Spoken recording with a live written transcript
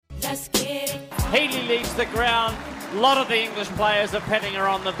Healy leaves the ground. A lot of the English players are patting her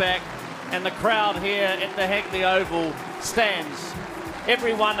on the back, and the crowd here at the Hagley Oval stands,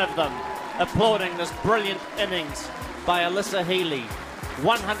 every one of them, applauding this brilliant innings by Alyssa Healy.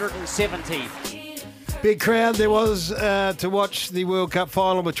 170. Big crowd there was to watch the World Cup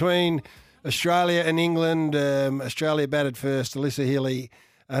final between Australia and England. Australia batted first. Alyssa Healy,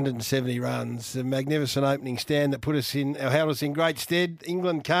 170 runs. A magnificent opening stand that held us in great stead.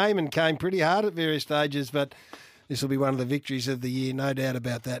 England came pretty hard at various stages, but this will be one of the victories of the year, no doubt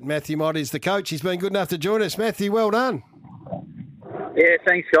about that. Matthew Mott is the coach. He's been good enough to join us. Matthew, well done. Yeah,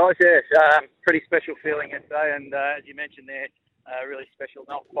 thanks, guys. Yeah, pretty special feeling yesterday, and as you mentioned there, really special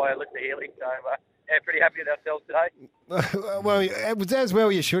knock by Alyssa Healy. So, yeah, pretty happy with ourselves today. Well, it was as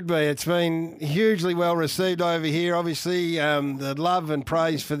well you should be. It's been hugely well received over here. Obviously, the love and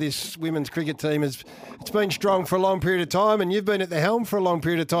praise for this women's cricket team it's been strong for a long period of time, and you've been at the helm for a long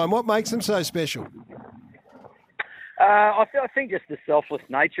period of time. What makes them so special? I think just the selfless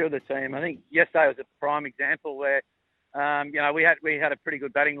nature of the team. I think yesterday was a prime example where, we had a pretty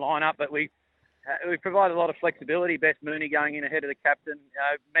good batting lineup, but we provided a lot of flexibility. Bess Mooney going in ahead of the captain.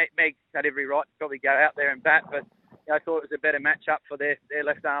 Meg had every right to probably go out there and bat, but I thought it was a better matchup for their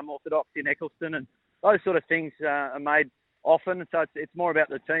left arm orthodox in Eccleston, and those sort of things are made often. So it's more about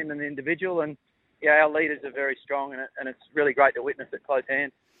the team than the individual, and our leaders are very strong, and it's really great to witness at close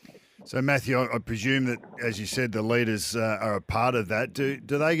hands. So, Matthew, I presume that, as you said, the leaders are a part of that. Do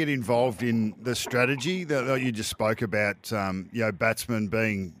they get involved in the strategy that you just spoke about, batsmen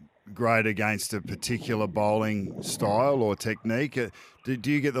being great against a particular bowling style or technique?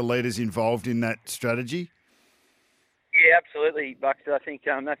 Do you get the leaders involved in that strategy? Yeah, absolutely, Bucks. I think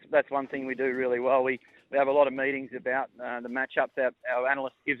that's one thing we do really well. We have a lot of meetings about the matchups. Our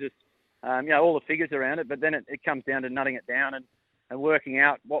analyst gives us all the figures around it, but then it comes down to nutting it down and working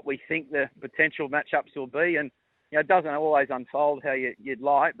out what we think the potential matchups will be. And it doesn't always unfold how you'd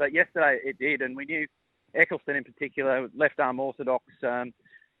like, but yesterday it did, and we knew Eccleston in particular, left arm orthodox,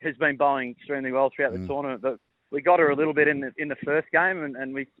 has been bowling extremely well throughout the tournament. But we got her a little bit in the first game,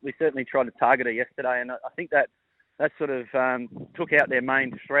 and we certainly tried to target her yesterday. And I think that sort of took out their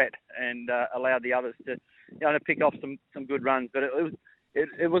main threat and allowed the others to pick off some good runs. But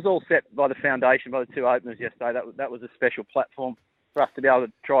it was all set by the foundation, by the two openers yesterday. That was a special platform for us to be able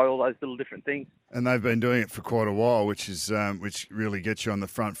to try all those little different things. And they've been doing it for quite a while, which really gets you on the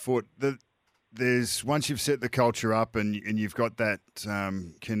front foot. Once you've set the culture up and you've got that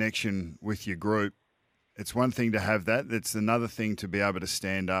connection with your group, it's one thing to have that. It's another thing to be able to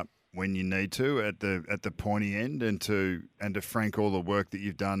stand up when you need to at the pointy end and to frank all the work that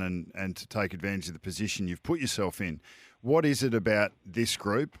you've done and to take advantage of the position you've put yourself in. What is it about this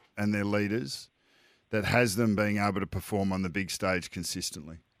group and their leaders that has them being able to perform on the big stage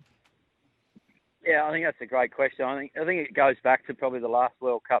consistently? Yeah, I think that's a great question. I think it goes back to probably the last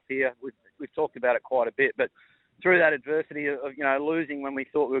World Cup here. We've talked about it quite a bit, but through that adversity of losing when we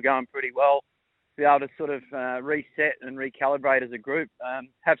thought we were going pretty well, to be able to sort of reset and recalibrate as a group,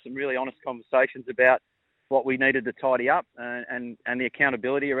 have some really honest conversations about what we needed to tidy up and the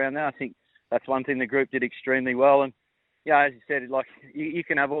accountability around that. I think that's one thing the group did extremely well. And as you said, like you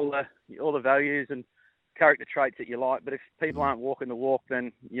can have all the values and character traits that you like, but if people aren't walking the walk,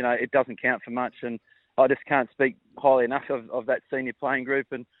 then it doesn't count for much. And I just can't speak highly enough of that senior playing group,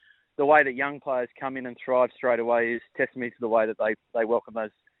 and the way that young players come in and thrive straight away is testimony to the way that they welcome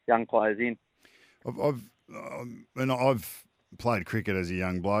those young players in. I've played cricket as a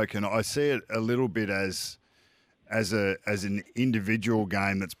young bloke, and I see it a little bit as an individual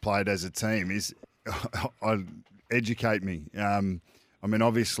game that's played as a team. Educate me.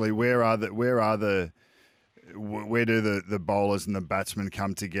 Obviously, where do the bowlers and the batsmen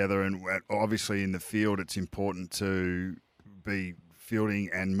come together? And obviously in the field, it's important to be fielding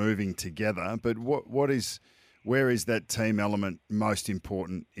and moving together. But where is that team element most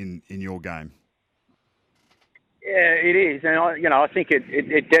important in your game? Yeah, it is. And I think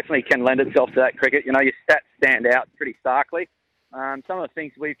it definitely can lend itself to that cricket. Your stats stand out pretty starkly. Some of the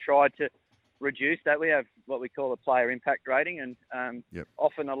things we've tried to reduce that, we have what we call a player impact rating, and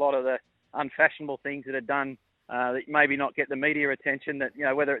often a lot of the unfashionable things that are done that maybe not get the media attention, that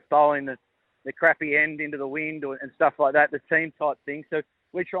whether it's bowling the crappy end into the wind and stuff like that, the team type thing. So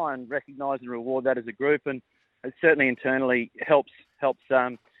we try and recognise and reward that as a group, and it certainly internally helps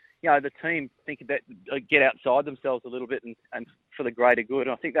the team think about, get outside themselves a little bit and for the greater good.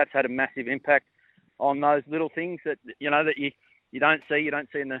 And I think that's had a massive impact on those little things that that you don't see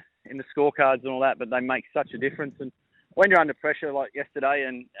in the scorecards and all that, but they make such a difference. And when you're under pressure like yesterday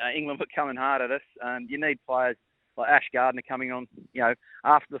and England were coming hard at us, you need players like Ash Gardner coming on,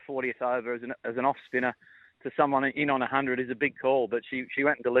 after the 40th over as an off spinner to someone in on 100 is a big call. But she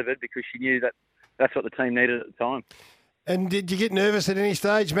went and delivered because she knew that's what the team needed at the time. And did you get nervous at any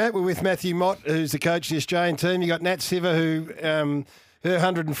stage, Matt? We're with Matthew Mott, who's the coach of the Australian team. You got Nat Siver, who her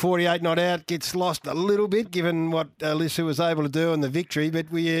 148 not out gets lost a little bit, given what Alyssa was able to do in the victory.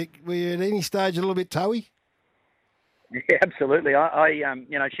 But were you at any stage a little bit toey? Yeah, absolutely.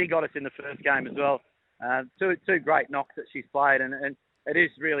 She got us in the first game as well. Two great knocks that she's played, and it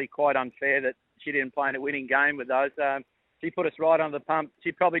is really quite unfair that she didn't play in a winning game with those. She put us right on the pump.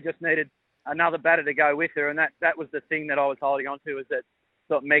 She probably just needed another batter to go with her, and that was the thing that I was holding on to, is that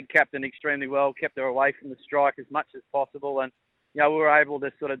thought Meg captained extremely well, kept her away from the strike as much as possible, and we were able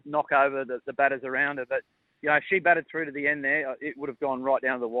to sort of knock over the batters around her. But if she batted through to the end there, it would have gone right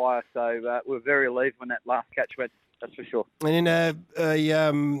down to the wire. So we were very relieved when that last catch went. That's for sure. And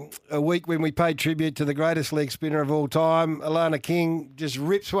in a week when we paid tribute to the greatest leg spinner of all time, Alana King just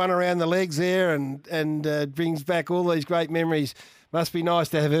rips one around the legs there and brings back all these great memories. Must be nice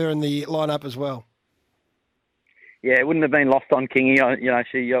to have her in the lineup as well. Yeah, it wouldn't have been lost on Kingy.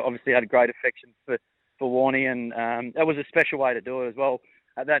 She obviously had a great affection for Warnie, and that was a special way to do it as well.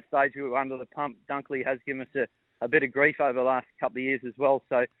 At that stage, we were under the pump. Dunkley has given us a bit of grief over the last couple of years as well.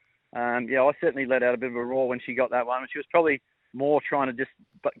 So, I certainly let out a bit of a roar when she got that one. She was probably more trying to just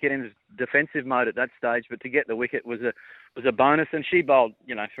get into defensive mode at that stage, but to get the wicket was a bonus. And she bowled,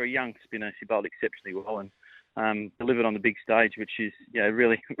 for a young spinner, she bowled exceptionally well and delivered on the big stage, which is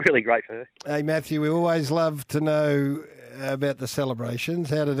really, really great for her. Hey, Matthew, we always love to know about the celebrations.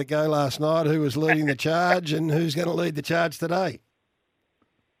 How did it go last night? Who was leading the charge and who's going to lead the charge today?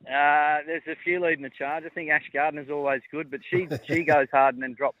 There's a few leading the charge. I think Ash Gardner's always good, but she goes hard and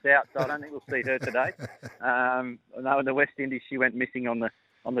then drops out, so I don't think we'll see her today. I know in the West Indies she went missing on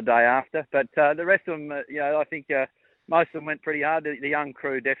the day after, but the rest of them, I think most of them went pretty hard. The young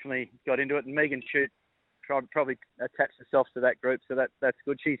crew definitely got into it, and Megan Shute probably attached herself to that group, so that's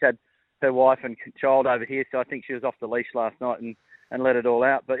good. She's had her wife and child over here, so I think she was off the leash last night and let it all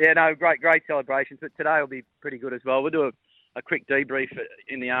out. But great celebrations. But today will be pretty good as well. We'll do a quick debrief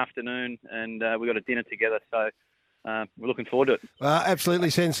in the afternoon, and we've got a dinner together, so we're looking forward to it. Well, absolutely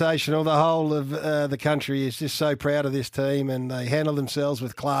sensational. The whole of the country is just so proud of this team, and they handle themselves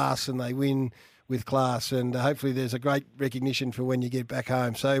with class and they win with class, and hopefully there's a great recognition for when you get back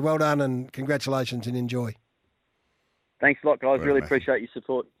home. So well done and congratulations and enjoy. Thanks a lot, guys. Really appreciate your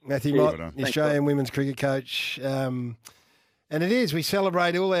support. Matthew Mott, Australian women's cricket coach. And it is, we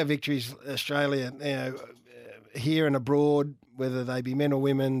celebrate all our victories, Australia, here and abroad, whether they be men or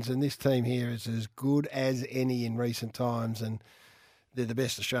women's, and this team here is as good as any in recent times, and they're the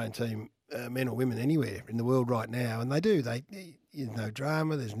best Australian team, men or women, anywhere in the world right now. And there's no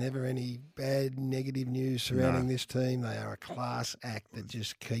drama, there's never any bad, negative news surrounding this team. They are a class act that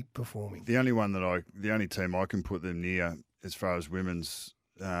just keep performing. The only team I can put them near as far as women's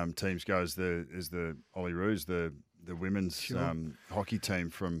teams go is the Olyroos, the women's hockey team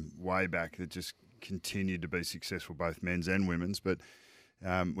from way back that just continued to be successful, both men's and women's, but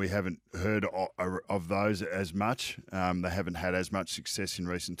we haven't heard of those as much. They haven't had as much success in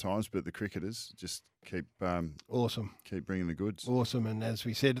recent times, but the cricketers just keep bringing the goods. Awesome. And as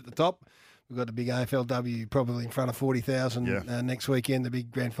we said at the top, we've got a big AFLW probably in front of 40,000 next weekend, the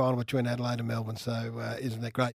big grand final between Adelaide and Melbourne. So isn't that great?